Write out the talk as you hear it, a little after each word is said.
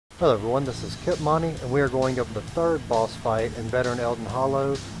Hello everyone, this is Kip Monty, and we are going over the third boss fight in veteran Elden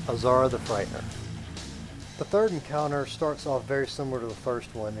Hollow, Azara the Frightener. The third encounter starts off very similar to the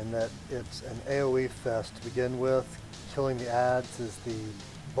first one in that it's an AoE fest to begin with. Killing the ads is the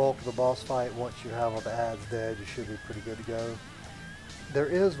bulk of the boss fight. Once you have all the ads dead, you should be pretty good to go. There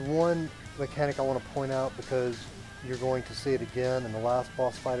is one mechanic I want to point out because you're going to see it again in the last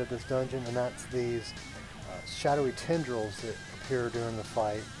boss fight of this dungeon, and that's these shadowy tendrils that appear during the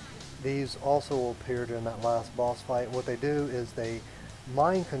fight. These also will appear during that last boss fight. What they do is they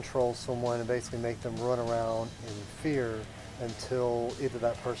mind control someone and basically make them run around in fear until either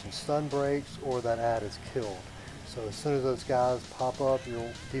that person's stun breaks or that ad is killed. So as soon as those guys pop up, your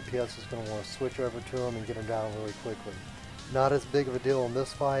DPS is going to want to switch over to them and get them down really quickly. Not as big of a deal in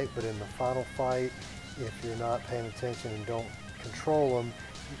this fight, but in the final fight, if you're not paying attention and don't control them,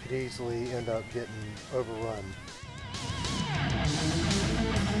 you could easily end up getting overrun.